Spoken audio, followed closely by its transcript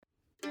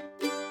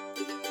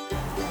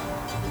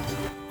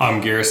I'm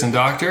Garrison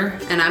Doctor.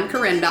 And I'm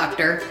Corinne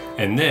Doctor.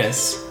 And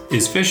this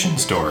is Fishing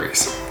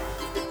Stories.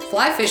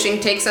 Fly fishing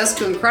takes us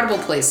to incredible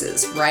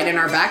places, right in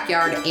our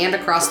backyard and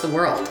across the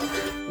world.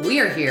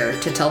 We are here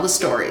to tell the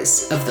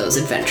stories of those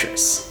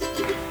adventures.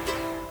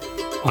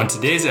 On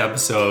today's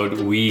episode,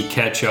 we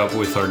catch up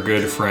with our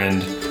good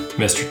friend,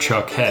 Mr.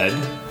 Chuck Head,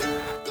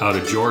 out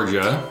of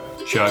Georgia.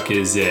 Chuck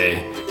is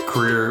a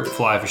career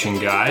fly fishing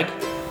guide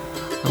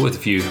with a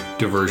few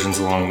diversions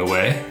along the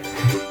way.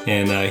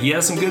 And he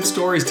has some good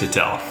stories to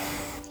tell.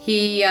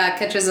 He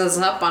catches us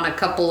up on a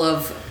couple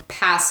of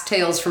past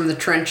tales from the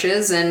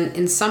trenches, and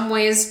in some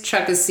ways,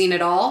 Chuck has seen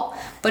it all.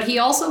 But he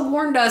also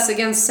warned us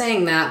against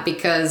saying that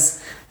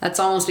because that's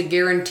almost a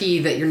guarantee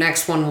that your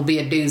next one will be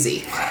a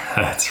doozy.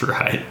 That's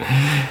right.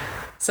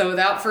 So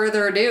without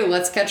further ado,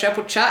 let's catch up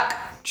with Chuck.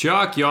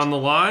 Chuck, you on the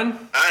line?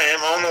 I am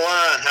on the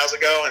line. How's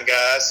it going,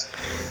 guys?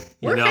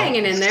 We're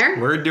hanging in there.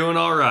 We're doing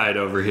all right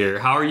over here.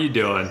 How are you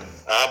doing?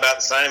 About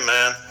the same,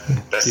 man.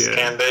 Best as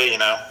can be, you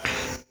know.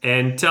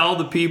 And tell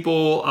the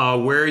people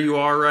where you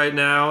are right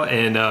now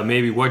and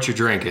maybe what you're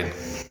drinking.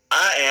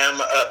 I am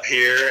up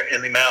here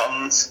in the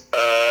mountains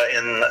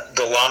in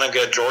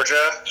Dahlonega,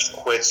 Georgia,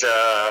 which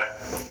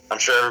I'm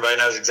sure everybody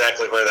knows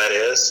exactly where that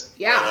is.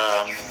 Yeah.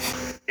 About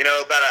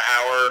an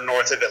hour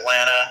north of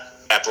Atlanta,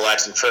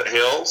 Appalachian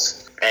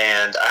foothills.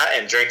 And I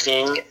am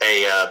drinking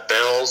a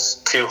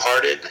Bell's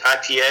Two-Hearted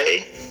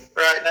IPA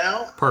right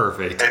now.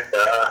 Perfect. And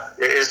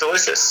it is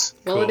delicious.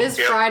 Well, cool. It is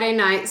Friday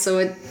night, so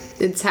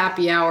it's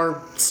happy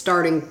hour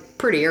starting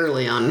pretty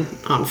early on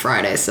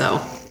Friday, so.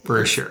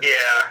 For sure.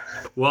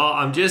 Yeah. Well,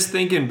 I'm just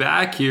thinking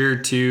back here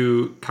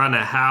to kind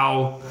of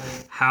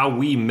how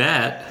we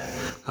met,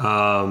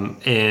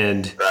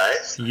 and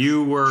right.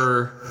 You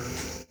were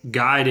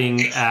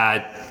guiding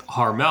at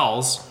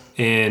Harmel's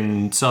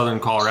in southern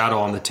Colorado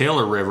on the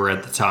Taylor River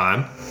at the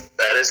time.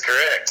 That is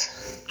correct.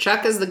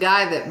 Chuck is the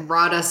guy that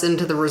brought us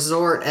into the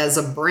resort as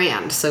a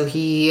brand. So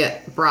he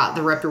brought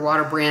the Rep Your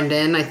Water brand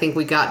in. I think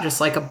we got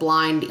just like a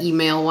blind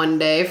email one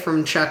day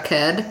from Chuck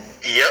Head.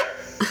 Yep,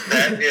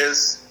 that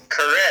is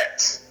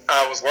correct.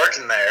 I was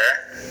working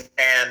there,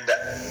 and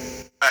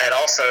I had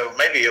also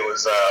maybe it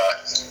was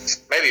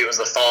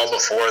the fall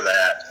before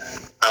that.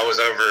 I was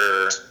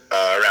over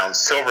around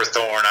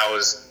Silverthorne. I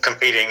was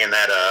competing in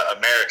that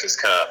America's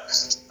Cup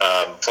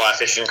fly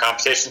fishing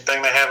competition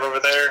thing they have over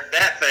there.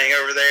 That thing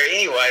over there,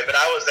 anyway. But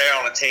I was there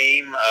on a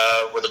team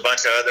with a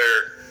bunch of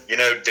other,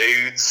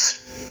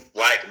 dudes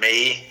like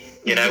me.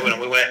 When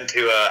we went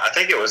into, I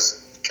think it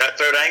was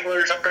Cutthroat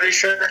Anglers. I'm pretty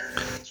sure.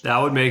 That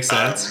would make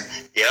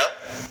sense. Yep.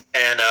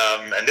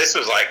 And this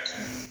was like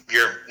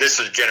this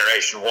was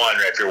Generation 1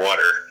 Rep Your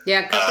Water.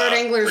 Yeah, Cutthroat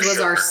Anglers was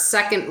our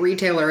second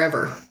retailer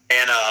ever.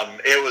 And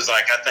it was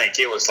like, I think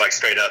it was like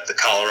straight up the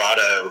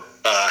Colorado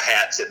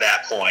hats at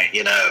that point,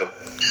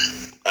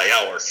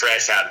 y'all were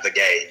fresh out of the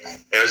gate.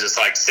 It was just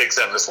like 6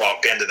 of us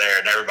walked into there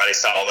and everybody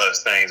saw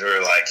those things. We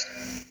were like,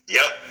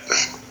 yep.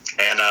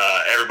 And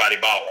everybody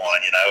bought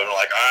one, and we're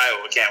like, all right,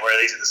 well, we can't wear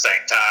these at the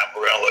same time.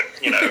 We're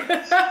going to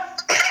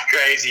look,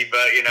 crazy.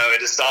 But, it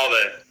just saw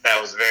that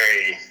was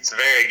it's a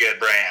very good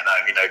brand.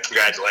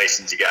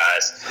 Congratulations, you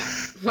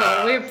guys.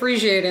 Well, we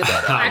appreciate it.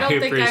 I don't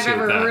think I've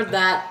ever heard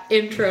that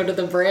intro to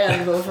the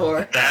brand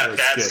before.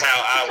 That's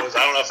how I was. I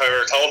don't know if I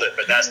ever told it,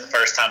 but that's the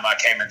first time I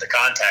came into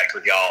contact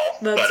with y'all.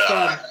 That's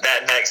fun.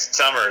 That next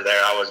summer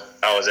there,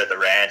 I was at the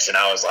ranch, and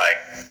I was like,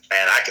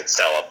 man, I could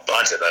sell a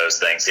bunch of those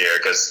things here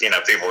because,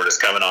 people were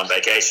just coming on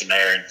vacation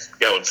there and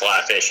going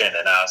fly fishing.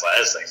 And I was like,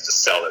 those things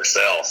just sell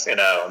themselves, that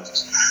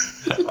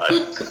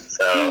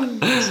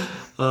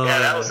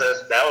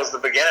was the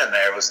beginning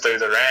there. It was through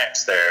the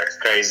ranch there.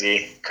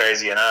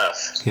 Crazy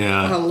enough.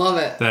 Yeah. I love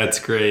it. That's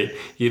great.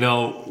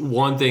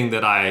 One thing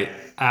that I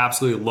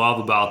absolutely love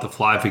about the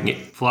fly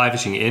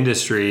fishing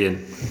industry,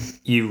 and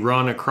you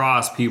run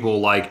across people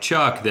like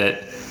Chuck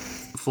that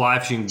fly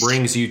fishing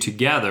brings you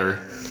together,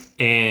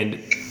 and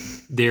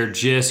they're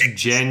just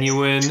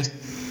genuine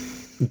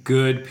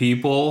good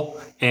people,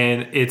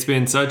 and it's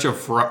been such a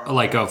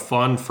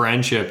fun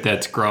friendship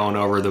that's grown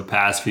over the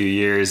past few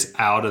years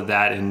out of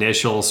that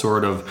initial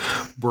sort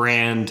of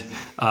brand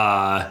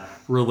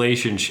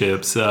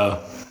relationship.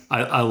 So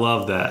I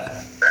love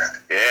that.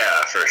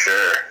 Yeah, for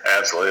sure.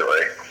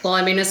 Absolutely. Well,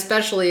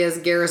 especially as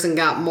Garrison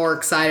got more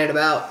excited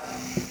about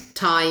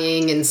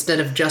tying instead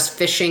of just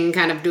fishing,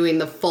 kind of doing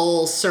the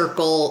full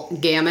circle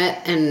gamut,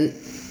 and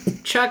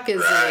Chuck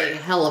is a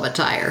hell of a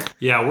tyer.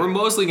 Yeah, we're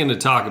mostly going to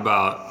talk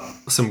about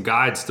some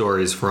guide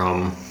stories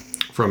from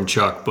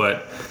Chuck,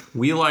 but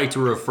we like to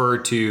refer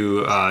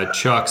to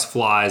Chuck's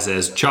flies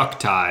as Chuck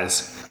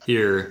ties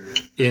here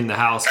in the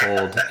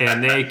household,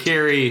 and they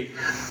carry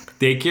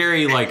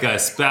like a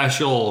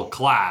special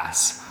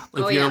class.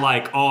 If you're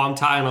like, I'm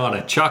tying on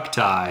a Chuck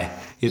tie,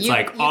 it's you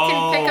can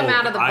pick them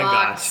out of the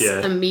box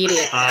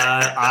immediately.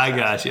 I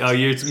got you. Oh,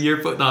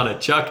 you're putting on a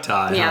Chuck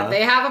tie. Yeah, huh?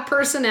 They have a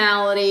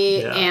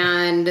personality,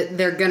 and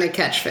they're gonna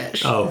catch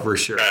fish. Oh, for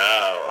sure.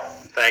 Oh,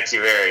 thank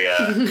you very.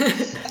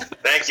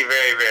 Thank you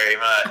very, very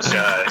much.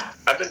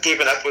 I've been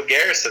keeping up with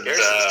Garrison's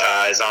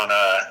ties on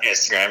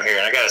Instagram here,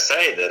 and I got to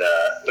say that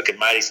looking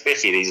mighty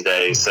spiffy these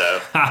days. So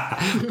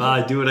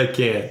I do what I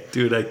can.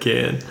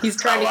 He's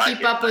trying to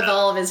keep up with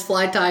all of his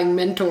fly tying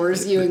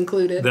mentors, you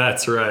included.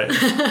 That's right.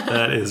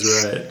 That is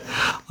right.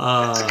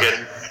 It's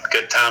a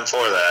good time for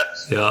that.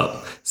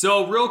 Yep.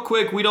 So real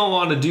quick, we don't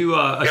want to do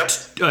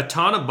a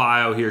ton of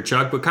bio here,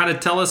 Chuck, but kind of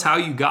tell us how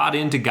you got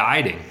into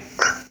guiding.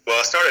 Well,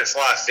 I started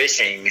fly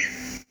fishing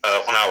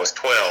when I was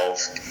 12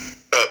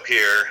 up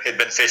here. Had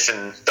been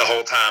fishing the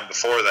whole time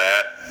before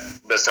that,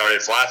 but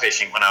started fly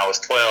fishing when I was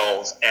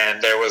 12.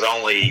 And there was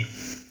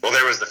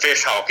the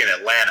Fish Hawk in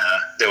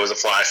Atlanta. There was a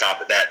fly shop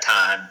at that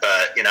time,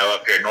 but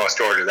up here in North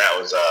Georgia, that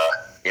was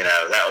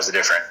a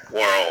different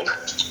world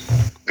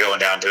going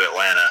down to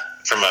Atlanta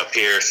from up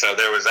here. So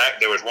there was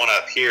one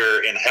up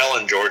here in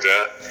Helen,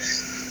 Georgia,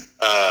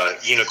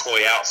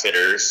 Unicoi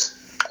Outfitters,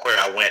 where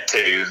I went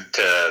to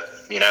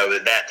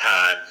at that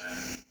time,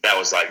 that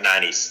was like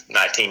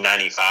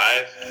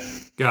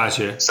 1995.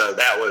 Gotcha. So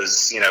that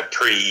was,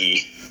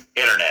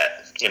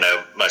 pre-internet,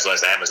 much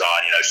less Amazon,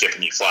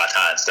 shipping you fly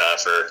tying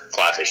stuff or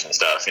fly fishing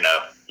stuff,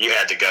 You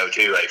had to go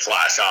to a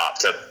fly shop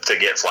to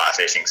get fly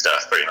fishing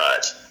stuff pretty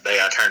much.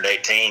 I turned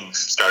 18,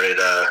 started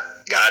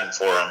guiding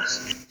for them.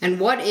 And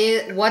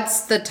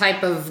what's the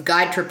type of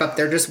guide trip up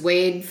there? Just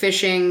wade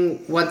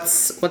fishing?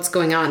 What's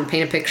going on?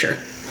 Paint a picture.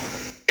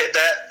 At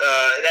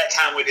that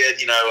time we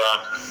did, you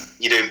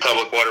do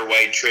public water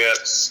wade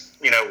trips,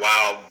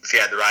 wild, if you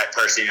had the right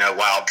person,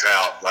 wild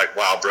trout, like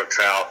wild brook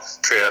trout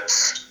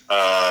trips,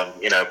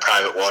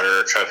 private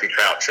water trophy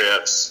trout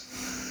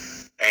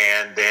trips.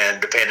 And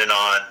then depending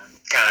on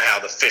kind of how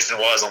the fishing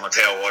was on the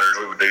tailwaters,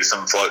 we would do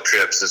some float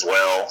trips as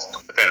well,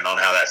 depending on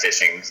how that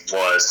fishing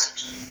was.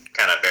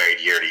 Kind of varied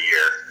year to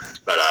year.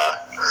 But a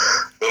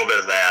little bit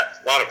of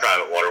that, a lot of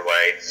private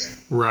waterway.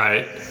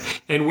 Right.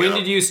 And when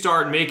did you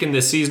start making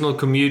the seasonal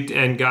commute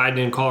and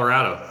guiding in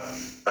Colorado?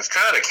 I was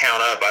trying to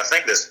count up. I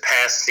think this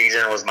past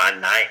season was my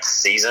 9th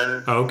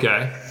season.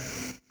 Okay.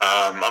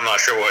 I'm not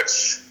sure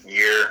which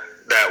year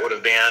that would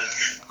have been.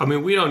 I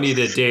mean, we don't need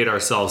to date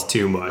ourselves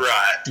too much.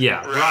 Right.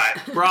 Yeah. Right.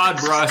 Broad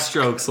brush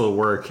strokes will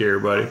work here,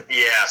 buddy.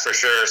 Yeah, for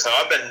sure. So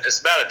it's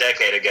about a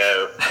decade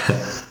ago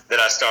that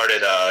I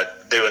started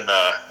doing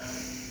the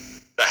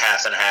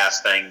half and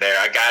half thing there.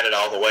 I guided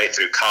all the way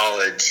through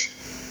college,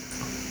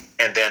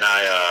 and then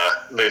I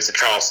moved to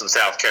Charleston,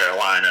 South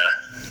Carolina,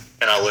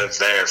 and I lived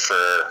there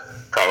for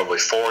probably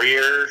 4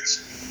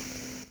 years,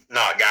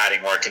 not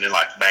guiding, working in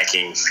like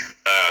banking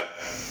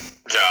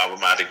job with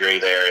my degree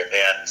there. And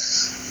then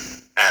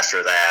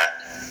after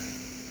that,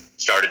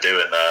 started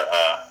doing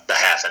the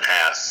half and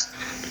half,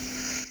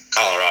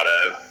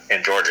 Colorado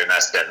and Georgia, and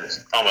that's been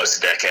almost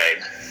a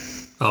decade.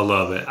 I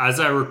love it. As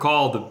I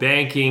recall, the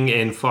banking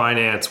and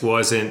finance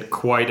wasn't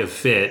quite a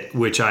fit,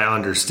 which I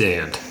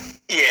understand.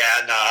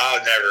 Yeah, no, I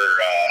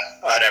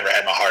never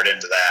had my heart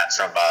into that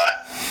from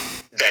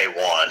day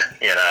one,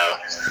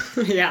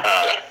 Yeah.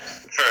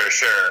 For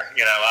sure.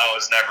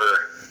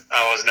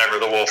 I was never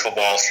the Wolf of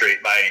Wall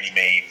Street by any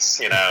means,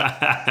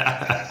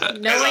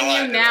 Knowing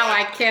you now,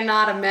 I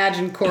cannot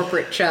imagine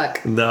corporate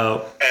Chuck.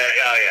 No. Oh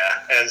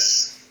yeah.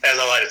 As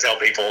I like to tell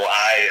people,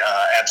 I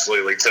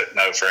absolutely took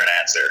no for an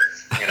answer.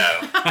 You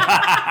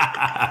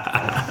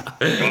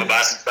want to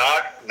buy some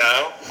stock?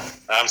 No.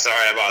 I'm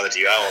sorry I bothered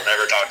you. I will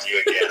never talk to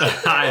you again.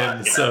 I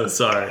am so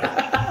sorry.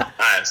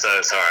 I am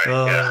so sorry.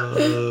 Yeah.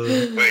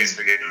 Please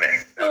forgive me.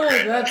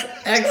 Okay. Oh, that's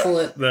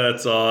excellent.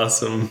 That's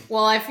awesome.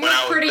 Well, I feel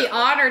pretty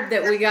honored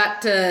that we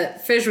got to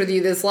fish with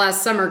you this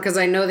last summer, because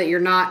I know that you're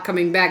not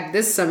coming back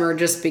this summer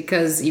just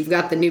because you've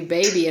got the new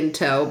baby in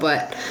tow,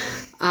 but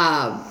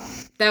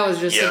that was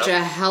just such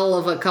a hell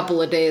of a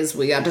couple of days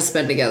we got to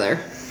spend together.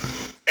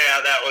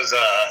 Yeah, that was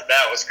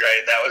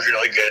great. That was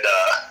really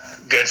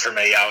good for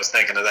me. I was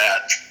thinking of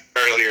that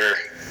earlier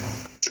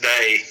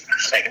today,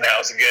 thinking that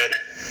was a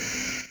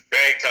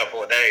great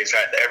couple of days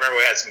right there. I remember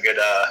we had some good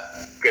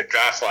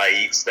dry fly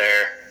eats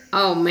there.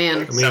 Oh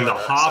man! I mean, the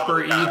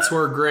hopper eats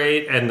were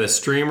great, and the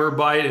streamer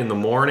bite in the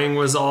morning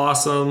was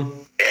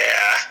awesome.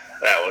 Yeah,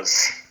 that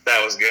was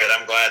good.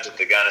 I'm glad that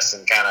the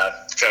Gunnison kind of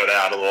showed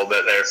out a little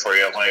bit there for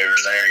you when you were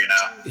there,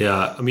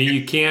 Yeah, I mean,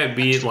 you can't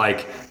beat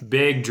like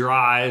big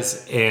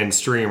dries and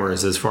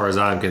streamers as far as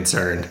I'm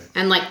concerned.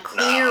 And like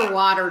clear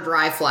water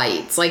dry fly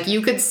eats. Like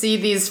you could see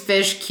these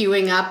fish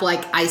queuing up,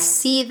 like, I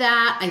see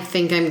that, I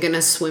think I'm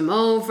gonna swim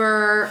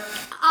over,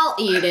 I'll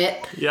eat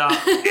it. Yeah.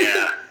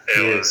 Yeah.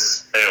 It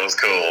was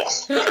cool,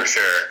 for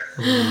sure.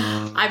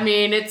 I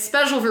mean, it's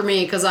special for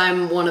me because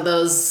I'm one of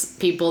those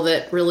people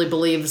that really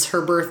believes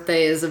her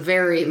birthday is a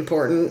very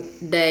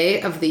important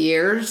day of the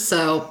year.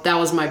 So that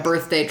was my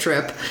birthday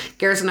trip.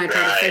 Garrison and I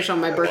try to fish on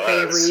my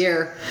birthday every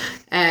year.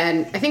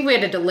 And I think we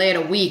had to delay it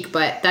a week,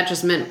 but that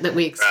just meant that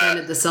we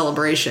extended the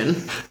celebration.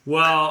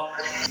 Well,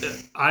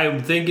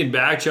 I'm thinking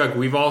back, Chuck,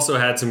 we've also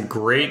had some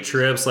great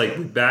trips. Like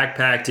we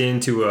backpacked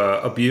into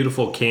a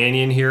beautiful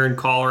canyon here in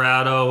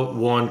Colorado,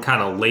 one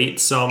kind of late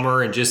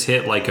summer, and just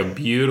hit like a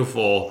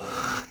beautiful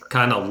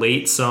kind of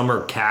late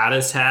summer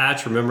caddis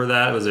hatch. Remember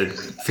that? It was a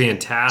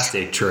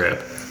fantastic trip.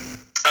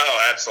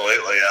 Oh,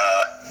 absolutely.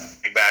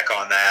 Back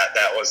on that,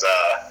 that was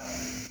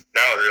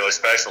really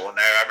special in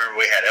there. I remember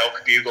we had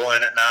elk bugle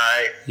in at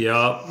night. Yep.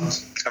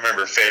 I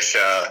remember fish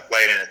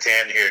laying in a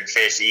tent, hearing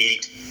fish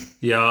eat.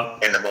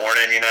 Yep. In the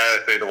morning,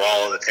 through the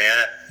wall of the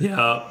tent.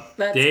 Yep.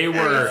 That's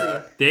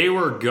They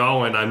were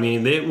going. I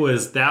mean, that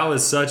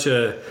was such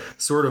a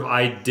sort of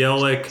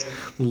idyllic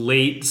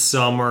late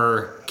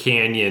summer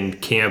canyon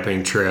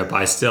camping trip.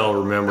 I still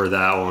remember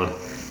that one.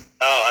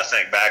 Oh, I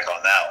think back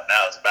on that one.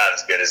 That was about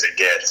as good as it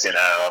gets,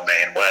 I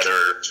mean,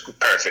 weather,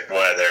 perfect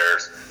weather.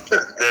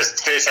 This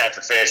fish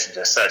after fish is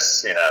just such,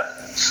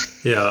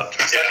 Yeah.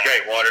 such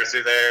great water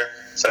through there.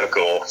 So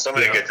cool. So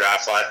many good dry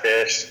fly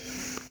fish.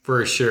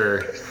 For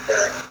sure.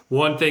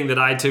 One thing that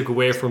I took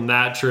away from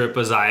that trip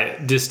is I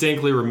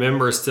distinctly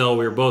remember still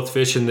we were both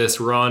fishing this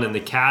run and the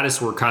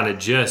caddis were kind of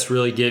just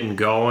really getting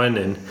going,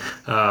 and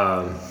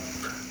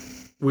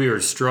we were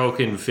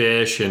stroking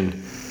fish,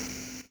 and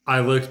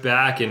I looked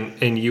back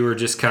and you were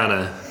just kind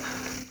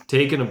of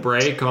taking a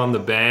break on the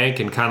bank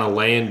and kind of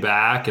laying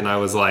back, and I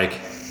was like,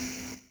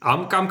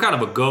 I'm kind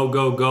of a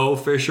go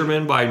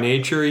fisherman by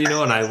nature,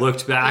 and I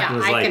looked back and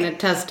was I like, can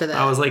attest to that.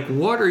 I was like,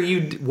 what are you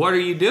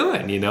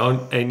doing,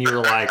 And you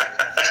were like,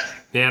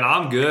 man,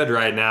 I'm good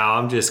right now.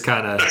 I'm just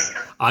kind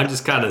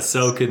of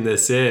soaking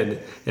this in,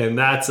 and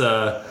that's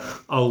a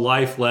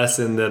life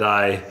lesson that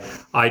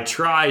I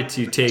try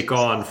to take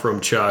on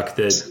from Chuck.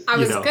 That I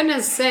was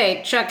gonna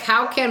say, Chuck,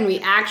 how can we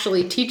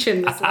actually teach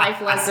him this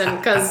life lesson?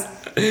 Because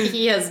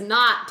he has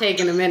not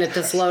taken a minute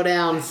to slow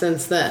down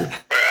since then.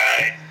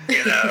 Right.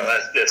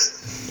 That's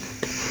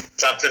just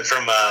something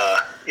from,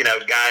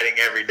 guiding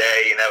every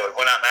day.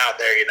 When I'm out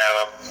there,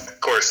 I'm, of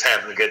course,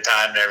 having a good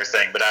time and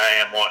everything, but I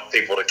am wanting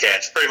people to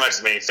catch pretty much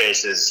as many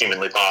fish as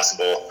humanly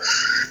possible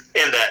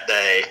in that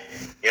day,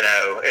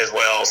 as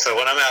well. So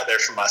when I'm out there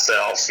for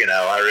myself,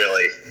 I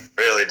really,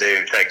 really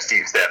do take a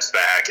few steps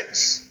back and,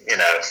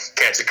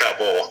 catch a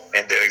couple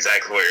and do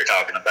exactly what you're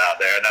talking about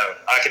there. I know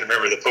I can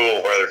remember the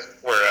pool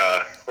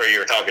where you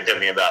were talking to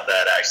me about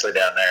that actually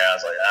down there. I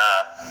was like,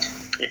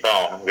 keep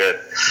on, I'm good.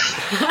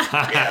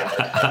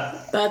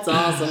 That's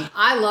awesome.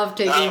 I love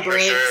taking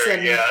breaks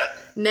and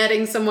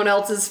netting someone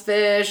else's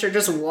fish or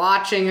just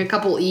watching a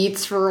couple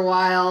eats for a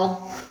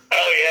while.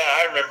 Oh yeah,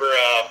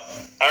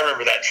 I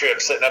remember that trip,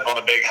 sitting up on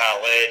a big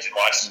high ledge and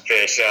watching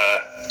fish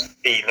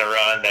eating the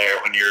run there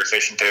when you were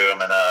fishing to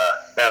them, and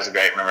that was a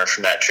great memory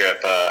from that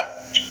trip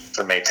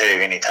for me too.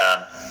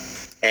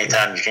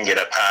 Anytime you can get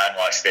up high and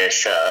watch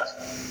fish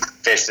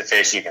the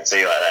fish you can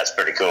see, like, that's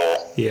pretty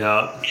cool.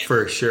 Yeah,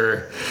 for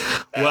sure.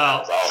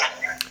 Well,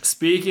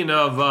 speaking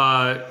of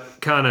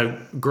kind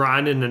of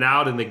grinding it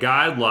out in the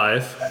guide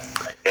life,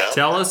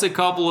 tell us a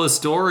couple of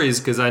stories,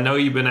 because I know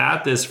you've been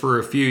at this for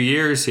a few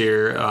years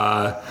here.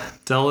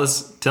 Tell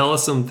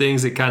us some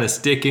things that kind of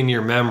stick in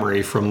your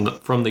memory from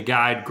the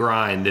guide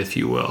grind, if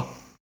you will.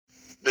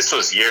 This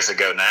was years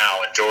ago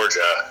now in Georgia,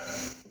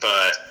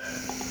 but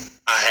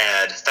I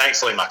had,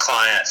 thankfully, my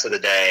client for the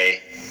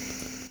day,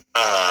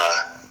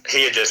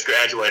 he had just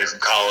graduated from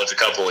college a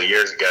couple of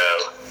years ago,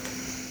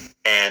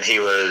 and he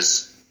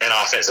was an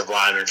offensive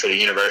lineman for the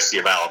University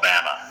of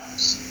Alabama.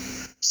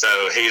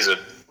 So he's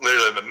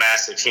literally a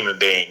massive human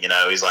being.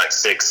 He's like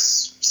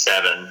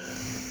 6'7",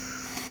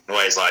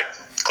 weighs like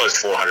close to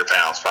 400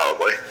 pounds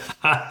probably.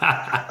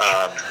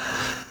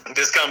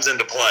 This comes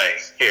into play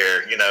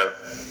here.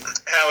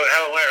 How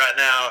it went right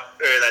now.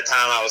 At that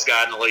time, I was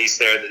guiding a lease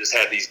there that just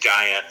had these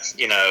giant,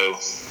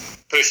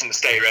 pushing the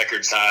state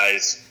record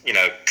size,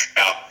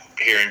 out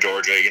here in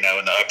Georgia, in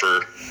the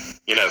upper,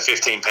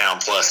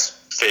 15-pound plus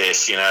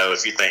fish.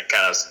 If you think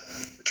kind of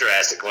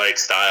Jurassic Lake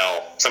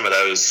style, some of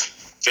those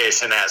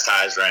fish in that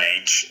size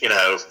range,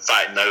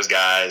 fighting those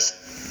guys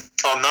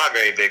on not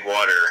very big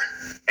water.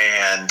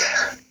 And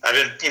I've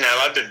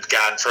been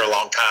guiding for a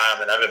long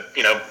time, and I've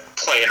been,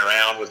 playing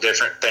around with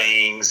different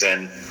things.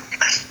 And,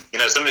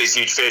 some of these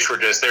huge fish were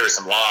just, there were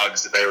some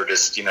logs that they were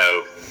just,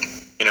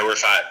 we're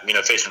fighting,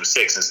 fishing with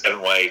 6 and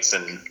 7 weights,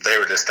 and they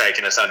were just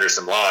taking us under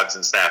some logs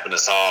and snapping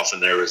us off.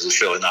 And there was just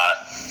really not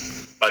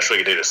much we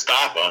could do to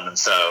stop them. And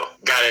so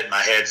got it in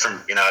my head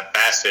from, I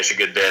bass fish a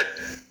good bit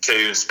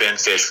too, spin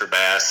fish for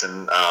bass.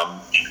 And,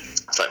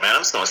 it's like, man,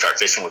 I'm just going to start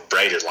fishing with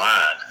braided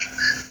line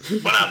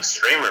when I'm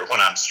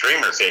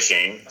streamer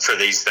fishing for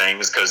these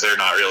things, because they're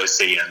not really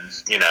seeing,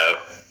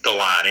 the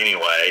line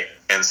anyway.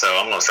 And so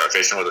I'm going to start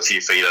fishing with a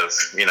few feet of,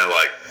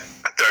 like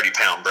a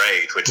 30-pound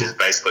braid, which is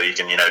basically you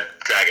can,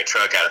 drag a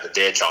truck out of the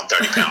ditch on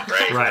 30-pound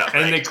braid. Right.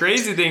 And the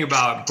crazy thing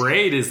about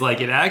braid is,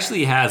 like, it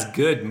actually has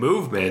good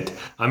movement.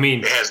 I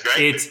mean,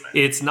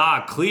 it's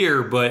not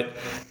clear, but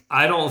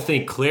I don't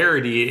think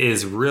clarity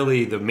is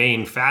really the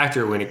main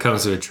factor when it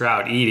comes to a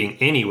trout eating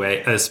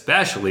anyway,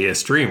 especially a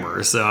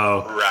streamer.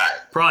 So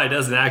probably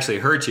doesn't actually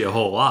hurt you a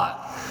whole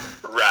lot.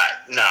 Right.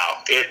 No,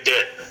 it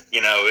didn't.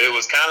 It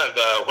was kind of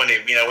when you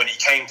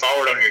came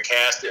forward on your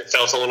cast, it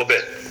felt a little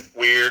bit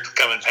weird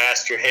coming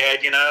past your head,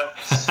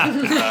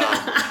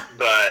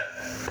 But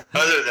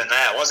other than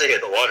that, once it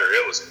hit the water,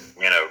 it was,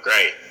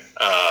 great.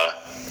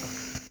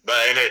 But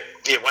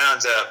it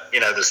winds up,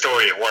 the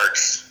story, it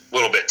works a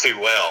little bit too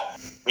well,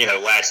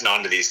 latching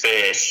onto these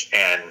fish,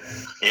 and,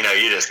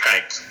 you just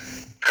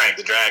crank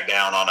the drag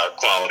down on a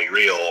quality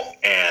reel,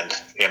 and,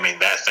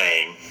 that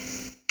thing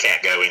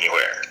can't go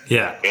anywhere.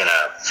 Yeah.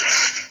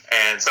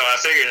 And so I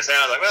figured this out.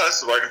 I was like, well,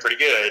 this is working pretty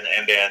good.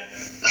 And then,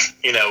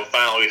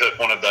 finally we hooked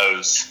one of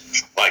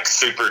those, like,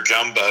 super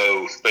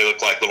jumbo, they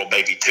look like little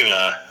baby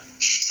tuna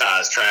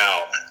size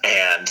trout,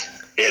 and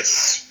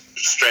it's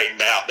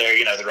straightened out there.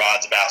 The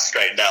rod's about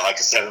straightened out like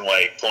a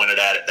 7-weight, pointed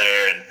at it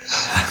there, and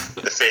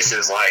the fish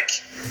is, like,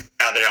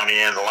 out there on the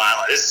end of the line,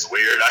 like, this is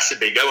weird. I should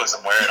be going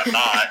somewhere, and I'm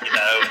not,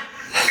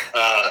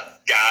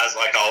 guys,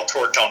 like, all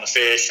torqued on the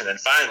fish. And then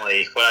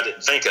finally, what I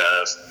didn't think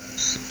of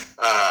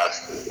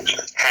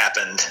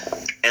happened,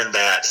 in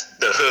that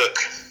the hook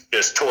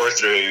just tore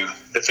through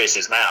the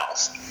fish's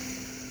mouth.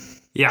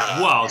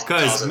 Yeah, well,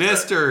 because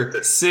Mr.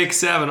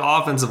 6'7"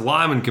 offensive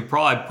lineman could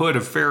probably put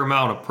a fair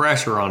amount of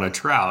pressure on a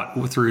trout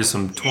through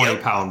some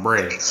 20-pound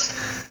braid.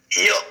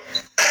 Yep.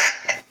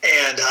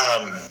 And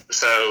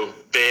so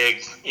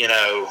big,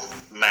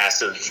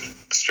 massive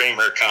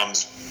streamer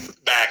comes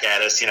back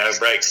at us,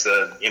 breaks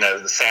the,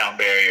 the sound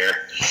barrier,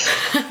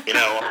 on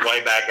the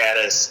way back at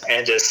us,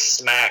 and just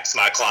smacks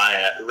my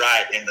client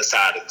right in the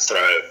side of the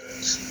throat.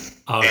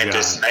 Oh, and God.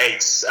 just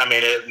makes,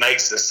 it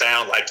makes the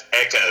sound like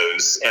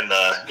echoes in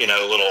the, the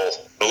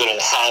little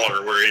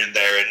holler we're in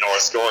there in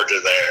North Georgia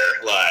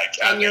there. Like,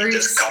 And you're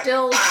just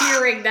still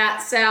hearing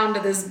that sound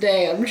to this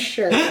day, I'm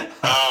sure.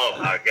 Oh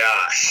my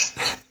gosh.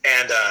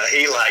 And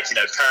he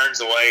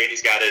turns away, and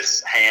he's got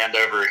his hand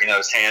over,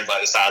 his hand's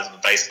like the size of a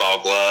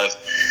baseball glove.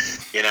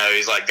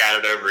 He's like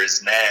got it over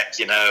his neck,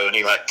 and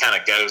he like kind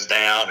of goes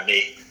down, and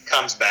he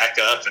comes back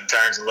up and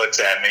turns and looks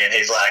at me, and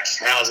he's like,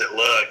 how's it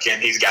look?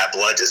 And he's got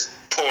blood just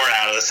pouring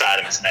out of the side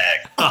of his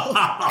neck. And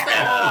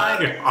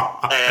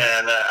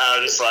I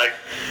was just like,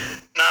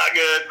 not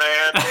good,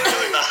 man.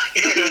 Really not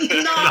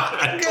good.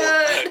 Not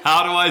good.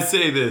 How do I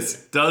say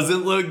this?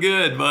 Doesn't look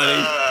good, buddy.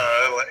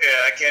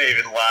 Yeah, I can't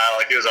even lie.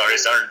 Like, it was already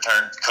starting to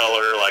turn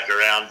color, like,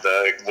 around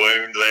the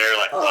wound there,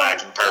 like,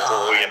 black and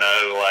purple,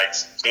 like,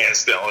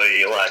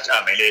 instantly. Like,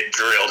 it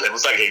drilled him. It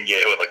was like he can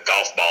get hit with a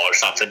golf ball or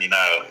something,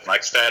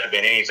 Like, if that had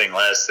been anything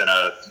less than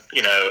a,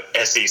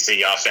 SEC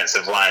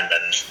offensive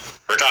lineman,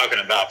 we're talking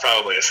about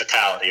probably a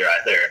fatality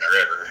right there in the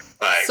river.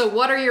 Like, So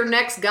what are your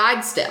next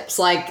guide steps?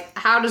 Like,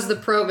 how does the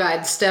pro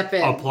guide step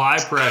in? Apply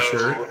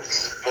pressure.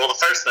 Well, the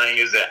first thing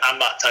is that I'm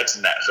not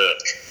touching that hook.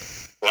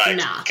 Like,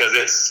 Nah.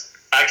 because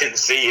I can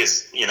see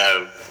his,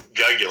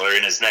 jugular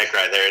in his neck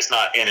right there. It's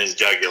not in his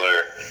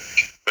jugular,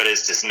 but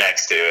it's just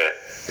next to it.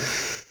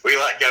 We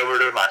go over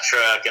to my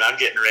truck, and I'm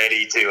getting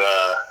ready to,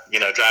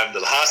 drive him to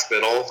the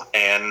hospital.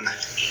 And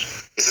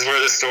this is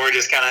where the story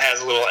just kind of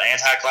has a little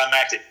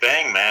anticlimactic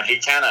thing, man. He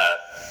kind of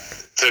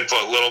took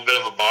a little bit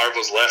of a barb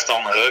was left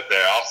on the hook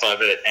there off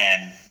of it,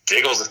 and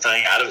jiggles the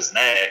thing out of his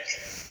neck.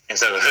 And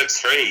so the hook's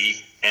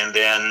free. And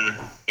then,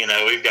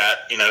 we've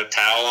got,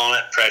 towel on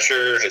it,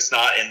 pressure. It's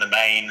not in the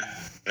main,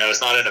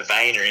 it's not in a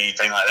vein or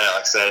anything like that.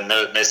 Like I said,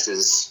 no, it missed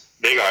his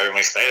big artery.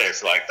 We stayed there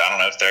for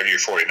 30 or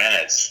 40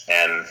 minutes,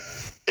 and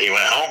he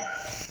went home.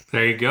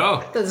 There you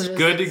go. That's just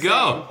Good to insane.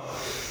 go.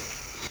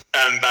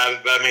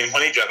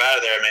 When he drove out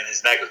of there,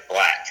 his neck was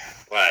black.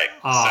 Like,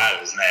 the side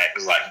of his neck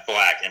was, like,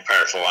 black and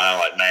purple. And I'm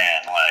like,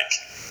 man, like,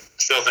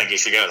 still think you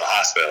should go to the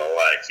hospital.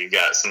 Like, you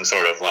got some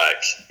sort of,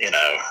 like,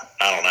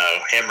 I don't know,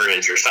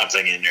 hemorrhage or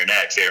something in your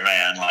neck here,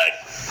 man. Like,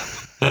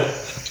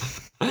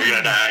 you're going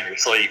to die in your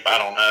sleep. I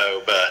don't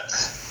know, but...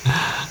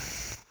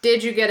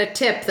 Did you get a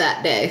tip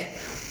that day?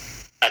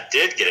 I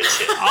did get a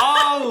tip.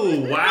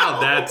 Oh, wow.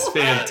 That's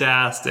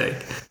fantastic.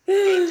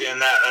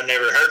 And I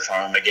never heard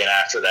from him again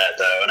after that,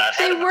 though. And I'd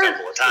had They him a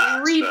couple of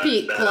times. weren't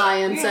repeat but,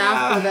 clients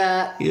after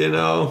that.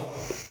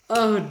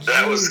 Oh,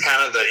 that was geez.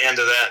 kind of the end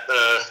of that.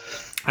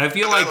 I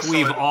feel like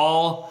we've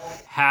all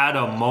had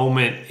a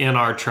moment in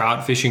our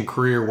trout fishing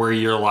career where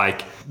you're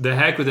like, the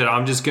heck with it,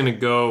 I'm just going to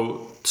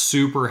go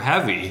super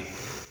heavy.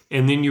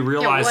 And then you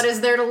realize what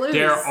is there to lose?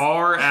 there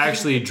are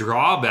actually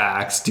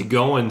drawbacks to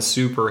going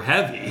super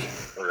heavy.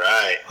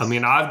 Right.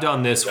 I've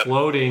done this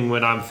floating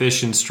when I'm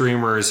fishing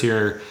streamers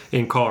here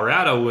in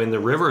Colorado when the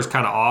river is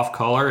kind of off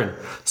color and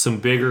some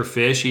bigger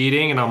fish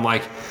eating. And I'm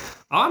like,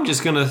 I'm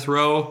just going to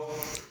throw,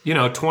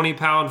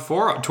 25-pound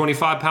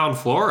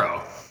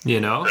fluoro,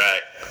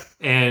 Right.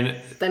 And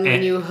Then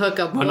when you hook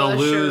a I'm going to bush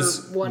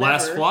lose or whatever.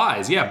 less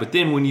flies. Yeah, but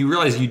then when you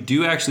realize you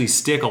do actually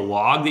stick a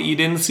log that you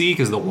didn't see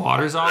because the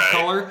water's off Right.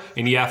 color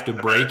and you have to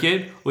break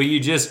it, well, you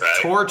just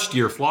torched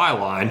your fly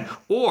line,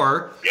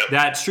 or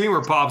that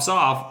streamer pops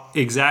off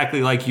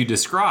exactly like you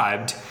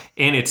described,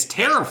 and it's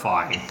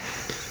terrifying.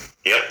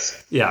 Yep.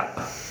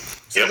 Yeah.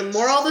 So the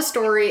moral of the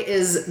story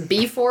is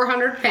be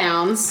 400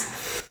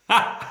 pounds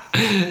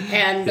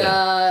and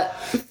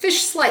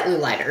fish slightly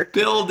lighter.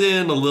 Build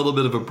in a little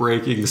bit of a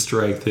breaking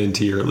strength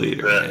into your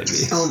leader,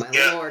 maybe. Oh my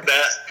Yeah, lord.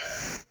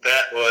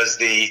 that was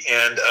the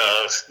end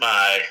of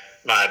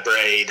my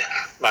braid,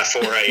 my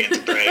foray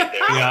into braid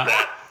there.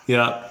 Yeah.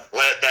 Yeah.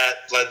 Let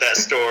that that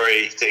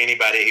story to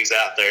anybody who's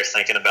out there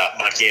thinking about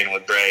monkeying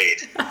with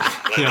braid.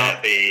 Let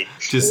that be.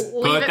 Just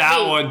Leave put it that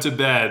be. one to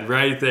bed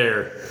right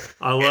there.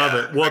 I love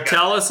Yeah, it. Well, okay.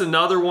 tell us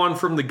another one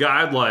from the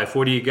guide life.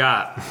 What do you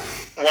got?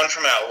 One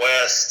from out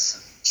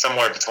west,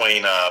 somewhere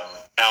between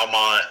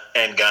Almont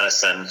and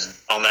Gunnison,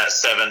 on that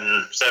seven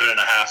and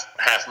a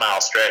half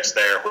mile stretch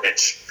there,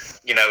 which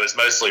is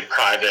mostly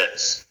private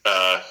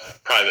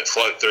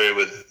float through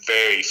with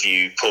very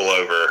few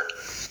pullover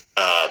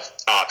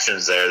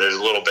options there. There's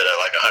a little bit of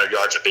like 100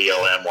 yards of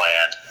BLM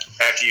land.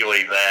 After you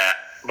leave that,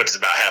 which is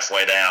about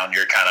halfway down,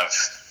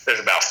 there's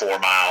about 4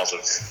 miles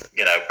of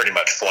pretty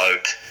much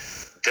float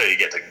until you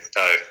get to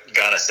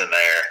Gunnison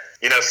there.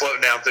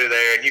 Floating down through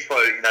there, and you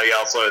float,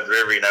 y'all float the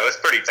river, it's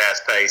pretty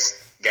fast paced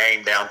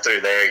game down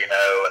through there, and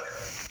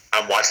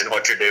I'm watching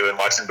what you're doing,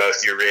 watching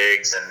both your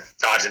rigs and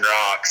dodging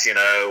rocks, and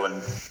a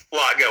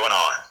lot going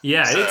on.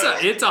 Yeah, So,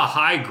 it's a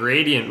high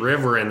gradient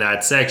river in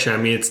that section. I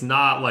mean, it's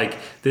not like,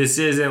 this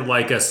isn't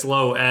like a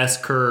slow S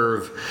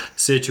curve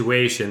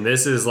situation.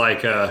 This is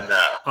like a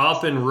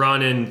up and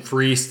running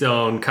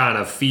freestone kind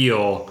of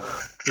feel.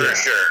 for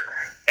sure.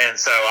 And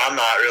so I'm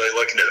not really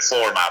looking at the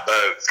floor of my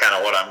boat. It's kind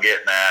of what I'm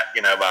getting at,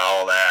 by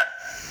all that.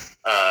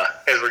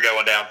 As we're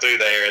going down through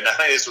there, and I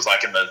think this is like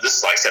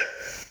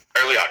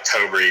early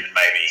October even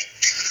maybe,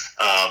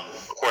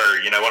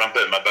 where when I'm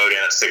putting my boat in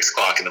at 6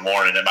 o'clock in the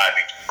morning, it might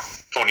be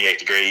 28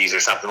 degrees or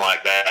something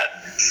like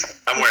that.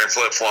 I'm wearing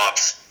flip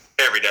flops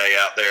every day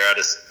out there. I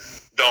just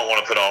don't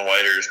want to put on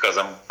waders because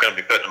I'm going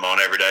to be putting them on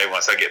every day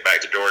once I get back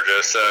to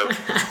Georgia. So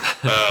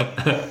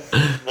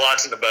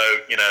launching the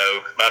boat,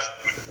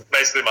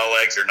 basically my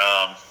legs are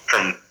numb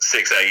from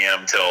 6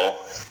 a.m. till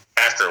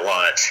after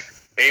lunch.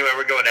 Anyway,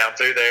 we're going down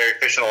through there,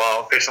 fishing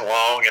along,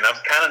 and I'm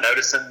kind of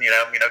noticing,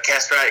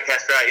 cast right,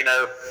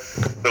 a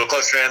little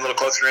closer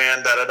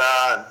in,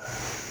 da-da-da, and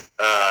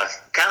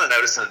kind of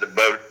noticing that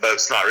the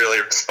boat's not really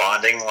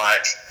responding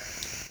like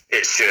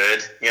it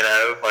should,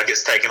 like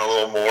it's taking a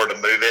little more to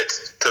move it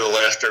to the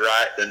left or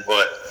right than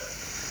what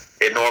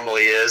it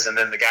normally is. And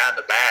then the guy in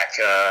the back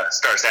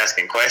starts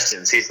asking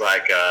questions. He's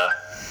like,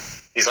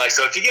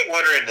 so if you get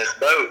water in this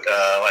boat,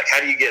 like,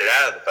 how do you get it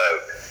out of the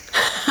boat?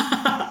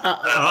 And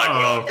I'm like,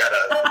 well,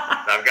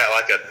 I've got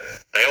like a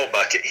bail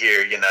bucket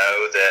here,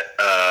 that,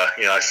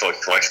 I feel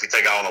like if we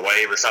take on a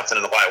wave or something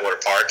in the Whitewater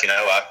Park,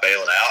 I bail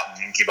it out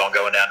and keep on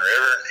going down the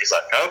river. And he's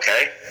like,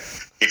 okay,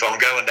 keep on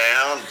going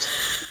down.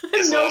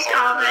 It's a little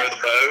hard to row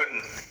the boat.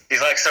 And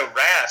he's like, so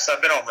rafts,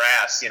 I've been on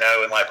rafts, and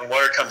like when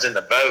water comes in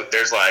the boat,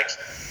 there's like,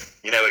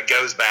 it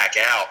goes back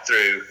out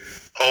through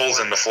holes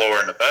in the floor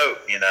in the boat,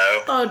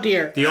 Oh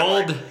dear. The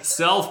old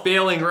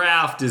self-bailing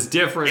raft is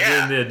different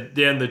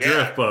than the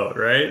drift boat,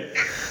 right?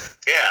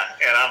 Yeah,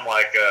 and I'm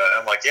like,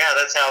 yeah,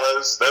 that's how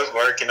those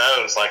work,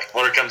 It's like if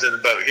water comes in the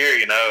boat here,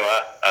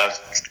 I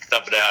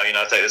dump it out, I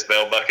take this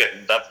bail bucket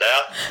and dump it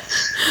out.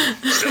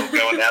 Still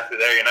going down through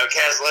there,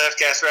 cast left,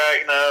 cast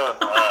right, and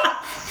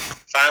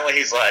finally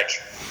he's like,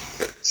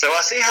 so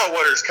I see how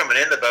water's coming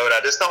in the boat, I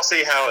just don't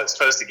see how it's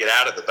supposed to get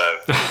out of the boat.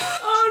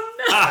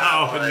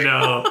 Oh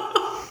no.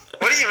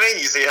 What do you mean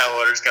you see how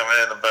water's coming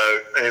in the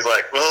boat? And he's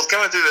like, well, it's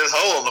coming through this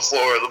hole in the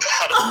floor of the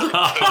bottom of the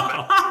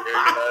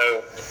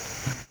boat.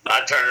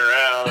 I turn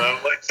around and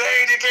I'm like,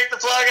 hey, you kick the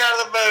plug out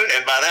of the boat.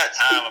 And by that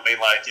time, I mean,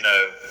 like,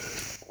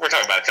 we're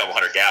talking about a couple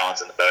 100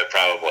 gallons in the boat,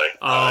 probably.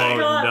 Oh,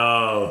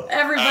 no.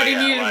 Everybody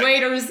needed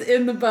waders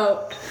in the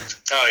boat.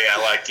 Oh, yeah,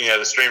 like,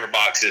 the streamer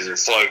boxes are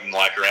floating,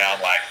 like,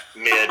 around, like,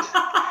 mid,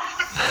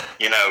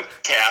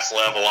 calf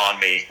level on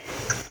me.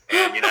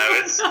 And,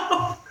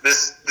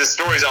 it's this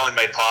story's only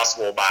made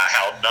possible by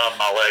how numb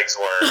my legs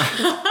were,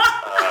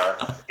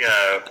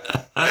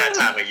 that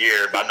time of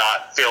year, by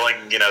not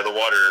feeling, the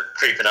water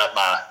creeping up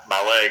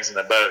my legs in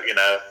the boat,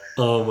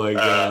 Oh, my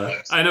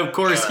God. And, of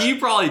course, he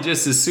probably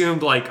just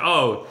assumed, like,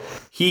 oh,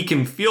 he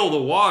can feel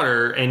the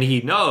water and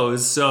he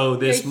knows, so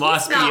this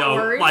must be,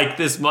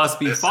 this must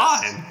be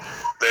fine.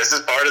 This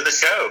is part of the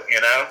show,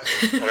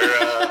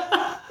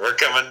 We're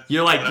coming.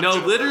 You're like, no,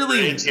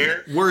 literally,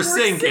 we're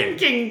sinking.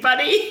 Sinking,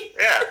 buddy.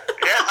 Yeah.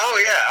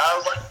 Oh, yeah. I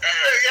was like,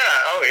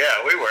 oh,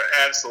 yeah. We were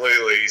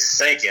absolutely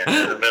sinking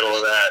in the middle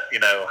of that,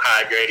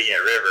 high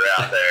gradient river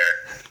out there.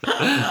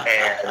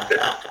 And,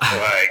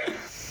 like,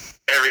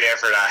 every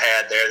effort I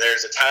had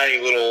there's a tiny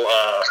little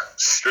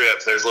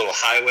strip. There's a little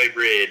highway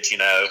bridge,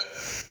 that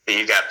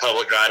you've got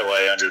public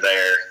right-of-way under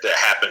there that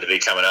happened to be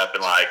coming up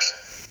in, like,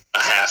 a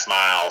half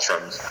mile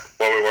from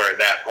where we were at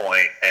that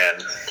point.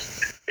 And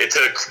it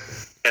took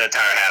an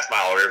entire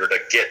half-mile river to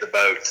get the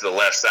boat to the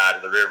left side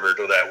of the river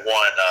to that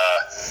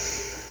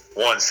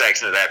one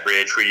section of that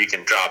bridge where you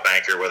can drop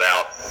anchor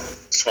without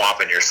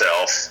swamping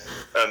yourself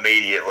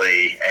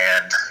immediately,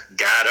 and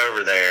got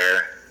over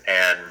there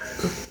and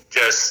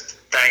just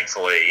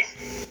thankfully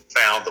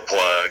found the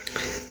plug.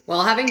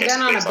 Well, having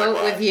been on a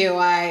boat with you,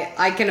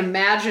 I can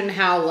imagine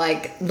how,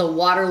 like, the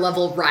water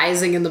level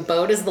rising in the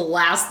boat is the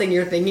last thing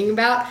you're thinking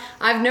about.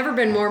 I've never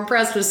been more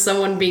impressed with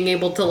someone being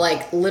able to,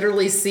 like,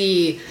 literally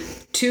see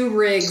 2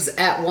 rigs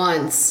at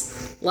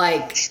once.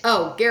 Like,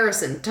 oh,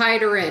 Garrison,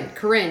 tied her in.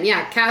 Corinne,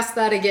 yeah, cast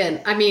that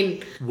again. I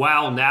mean,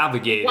 while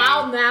navigating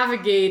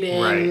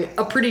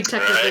a pretty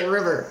technical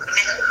river.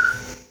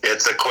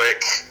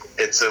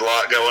 It's a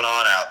lot going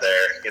on out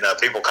there. You know,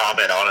 people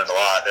comment on it a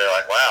lot. They're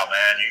like, wow,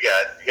 man, you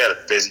got a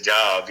busy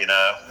job, you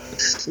know?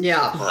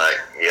 Yeah. Like,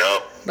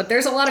 yep. But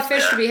there's a lot of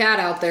fish to be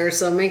had out there,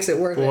 so it makes it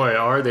worth it. Boy,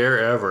 are there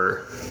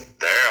ever.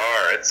 There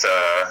are.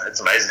 It's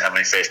amazing how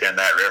many fish in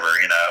that river,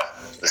 you know,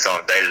 just on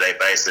a day-to-day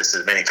basis.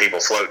 As many people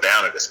float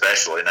down it,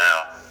 especially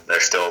now. They're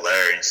still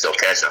there. You can still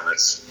catch them.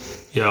 It's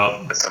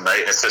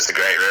amazing. It's just a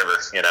great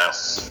river, you know.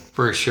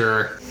 For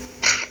sure.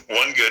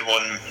 One good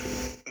one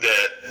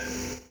that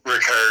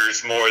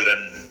recurs more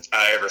than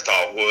I ever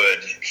thought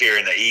would here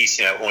in the East,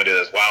 you know, when we do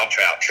those wild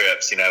trout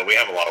trips, you know, we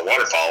have a lot of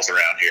waterfalls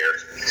around here.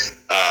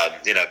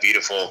 You know,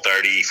 beautiful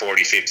 30,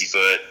 40, 50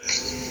 foot,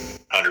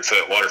 100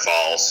 foot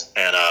waterfalls.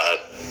 And,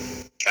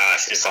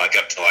 gosh, it's like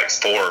up to like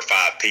 4 or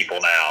 5 people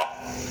now.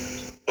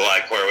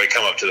 Like where we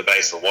come up to the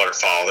base of the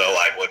waterfall, they'll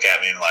like look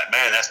at me and like,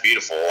 man, that's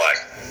beautiful. Like,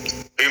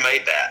 who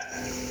made that?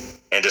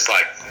 And just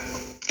like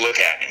look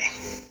at me.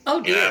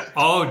 Oh dear. You know?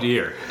 Oh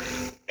dear.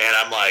 And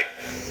I'm like,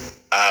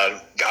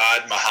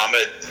 God,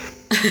 Muhammad,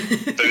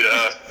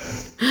 Buddha,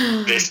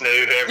 Vishnu,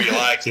 whoever you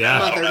like. Yeah.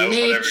 Mother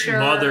Nature.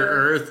 Mother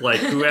Earth, like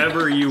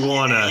whoever you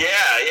want to.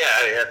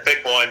 Yeah,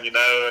 pick one, you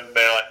know, and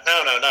they're like,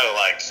 no,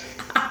 like,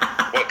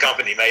 what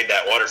company made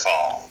that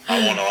waterfall?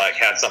 I want to, like,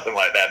 have something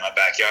like that in my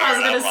backyard. I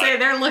was going to say,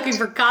 they're looking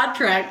for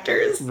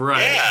contractors.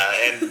 Right. Yeah,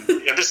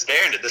 and I'm just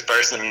staring at this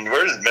person, and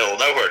we're in the middle of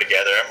nowhere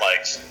together. I'm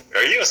like,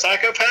 are you a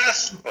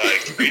psychopath?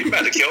 Like, are you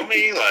about to kill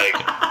me?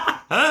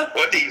 Like,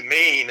 what do you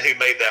mean, who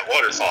made that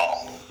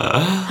waterfall?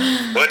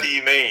 What do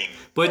you mean?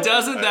 But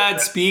doesn't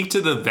that speak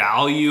to the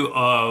value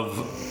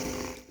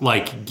of,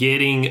 like,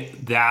 getting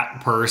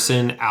that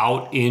person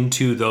out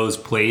into those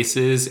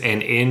places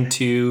and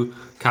into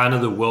kind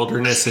of the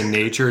wilderness and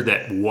nature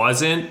that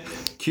wasn't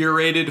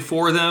curated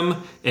for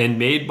them and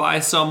made by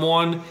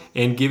someone,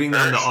 and giving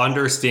them the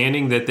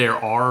understanding that there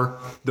are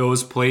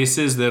those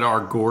places that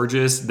are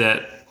gorgeous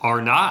that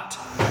are not?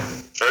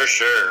 For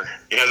sure.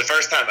 You know, the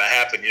first time it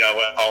happened, you know, I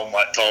went home,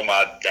 like, told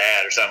my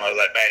dad or something. I was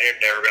like, man, you're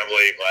never going to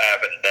believe what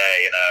happened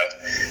today, you know.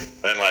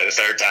 And then, like, the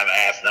third time it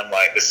happened, I'm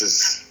like, this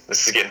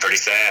is getting pretty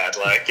sad,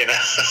 like, you know.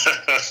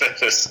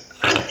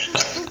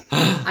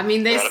 I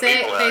mean, they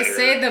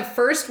say the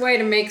first way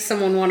to make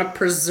someone want to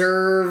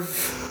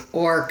preserve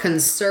or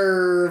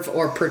conserve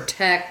or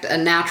protect a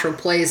natural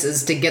place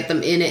is to get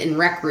them in it and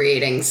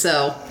recreating,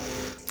 so...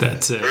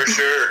 That's it. For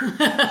sure.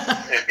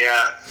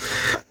 Yeah.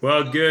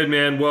 Well, good,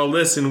 man. Well,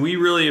 listen, we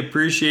really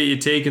appreciate you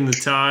taking the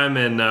time,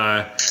 and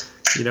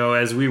you know,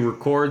 as we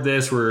record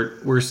this,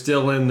 we're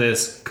still in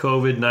this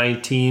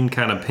COVID-19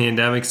 kind of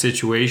pandemic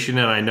situation,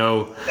 and I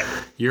know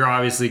you're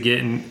obviously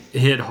getting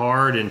hit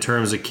hard in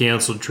terms of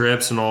canceled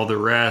trips and all the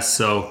rest.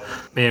 So,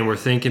 man, we're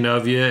thinking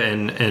of you,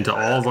 and to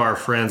all of our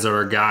friends that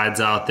are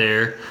guides out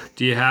there.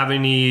 Do you have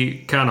any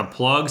kind of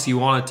plugs you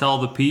want to tell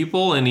the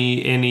people?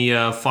 Any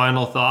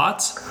final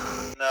thoughts?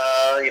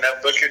 You know,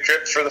 book your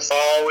trips for the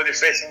fall with your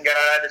fishing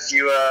guide if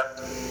you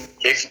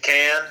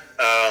can.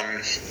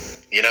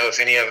 You know, if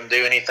any of them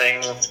do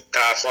anything,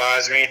 tie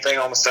flies or anything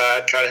on the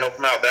side, try to help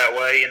them out that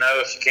way. You know,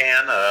 if you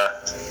can,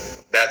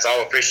 that's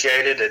all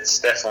appreciated. It's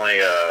definitely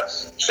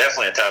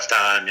a tough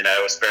time. You know,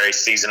 it's a very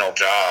seasonal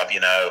job.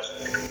 You know,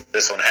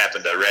 this one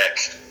happened to wreck,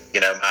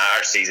 you know,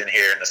 our season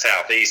here in the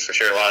Southeast for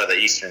sure. A lot of the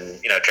eastern,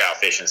 you know, trout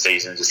fishing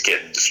season is just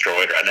getting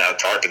destroyed right now.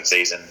 Tarpon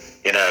season,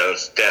 you know,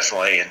 is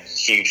definitely in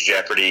huge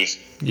jeopardy.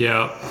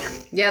 Yeah.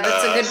 Yeah,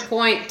 that's a good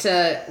point,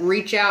 to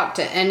reach out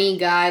to any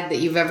guide that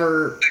you've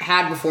ever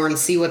had before and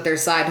see what their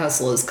side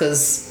hustle is,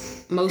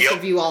 because most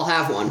of you all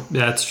have one.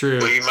 That's true.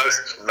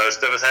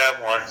 Most of us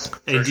have one.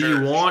 And do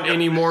you want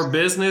any more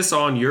business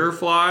on your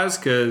flies?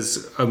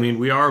 Because, I mean,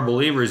 we are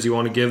believers. You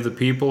want to give the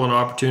people an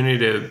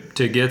opportunity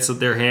to get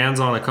their hands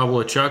on a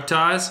couple of chuck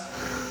ties?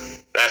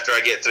 After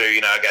I get through,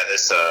 you know, I got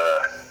this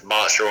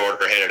monster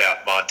order headed out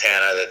to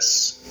Montana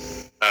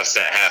I've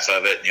sent half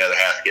of it, and the other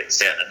half getting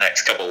sent in the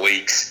next couple of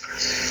weeks.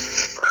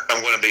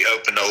 I'm going to be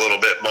open a little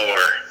bit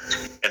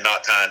more and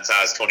not tying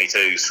size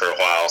 22s for a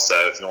while.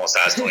 So if you want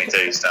size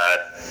 22s tied,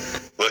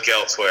 look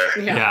elsewhere.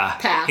 Yeah.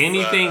 Pass.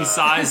 Anything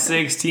size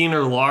 16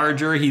 or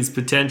larger, he's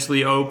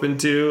potentially open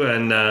to.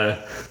 And yeah,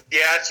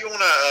 if you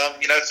want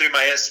to, you know, through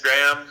my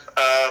Instagram,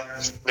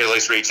 at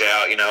least reach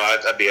out. You know,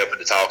 I'd be open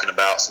to talking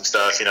about some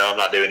stuff. You know, I'm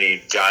not doing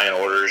any giant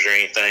orders or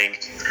anything.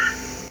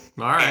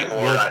 All right.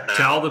 Well,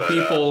 tell the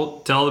people.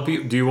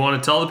 Do you want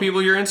to tell the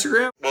people your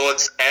Instagram? Well,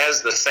 it's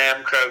As the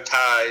Sam Crow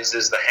Ties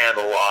is the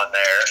handle on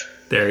there.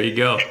 There you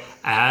go.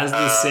 As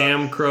the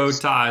Sam Crow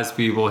Ties,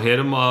 people, hit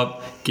them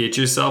up. Get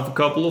yourself a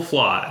couple of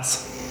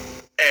flies.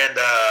 And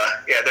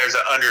yeah, there's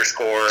an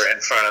underscore in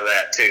front of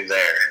that too.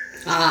 There.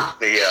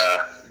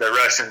 The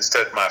Russians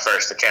took my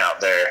first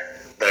account there.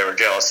 They were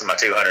jealous of my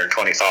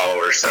 220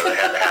 followers, so they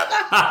had to have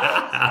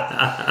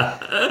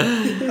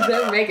it.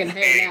 They're making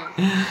hay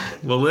now.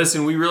 Well,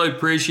 listen, we really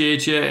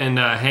appreciate you, and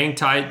hang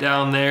tight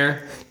down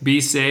there.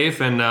 Be safe,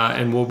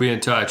 and we'll be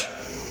in touch.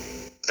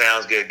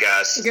 Sounds good,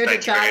 guys. Good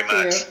Thank to you very talk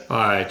to much. you. All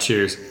right,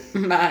 cheers.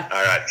 Bye.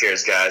 All right,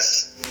 cheers,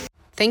 guys.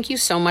 Thank you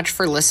so much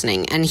for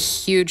listening, and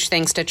huge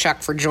thanks to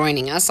Chuck for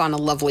joining us on a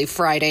lovely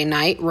Friday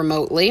night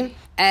remotely.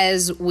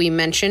 As we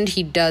mentioned,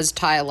 he does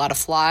tie a lot of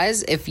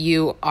flies. If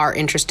you are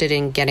interested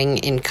in getting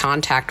in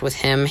contact with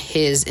him,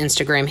 his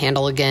Instagram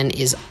handle again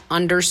is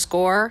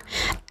 _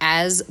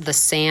 as the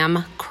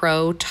Sam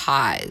Crow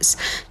ties.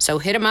 So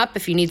hit him up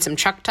if you need some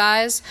Chuck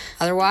ties.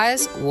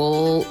 Otherwise,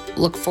 we'll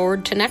look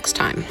forward to next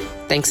time.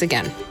 Thanks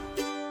again.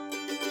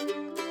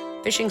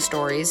 Fishing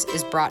Stories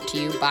is brought to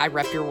you by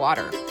Rep Your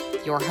Water.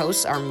 Your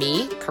hosts are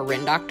me,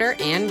 Corinne Doctor,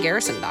 and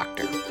Garrison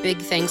Doctor. Big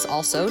thanks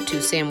also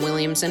to Sam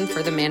Williamson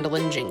for the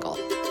mandolin jingle.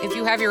 If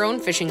you have your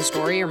own fishing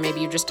story, or maybe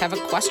you just have a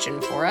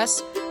question for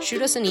us,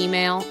 shoot us an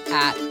email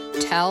at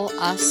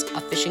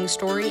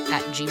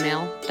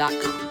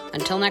tellusafishingstory@gmail.com.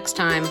 Until next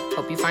time,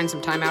 hope you find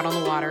some time out on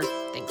the water.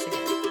 Thanks again.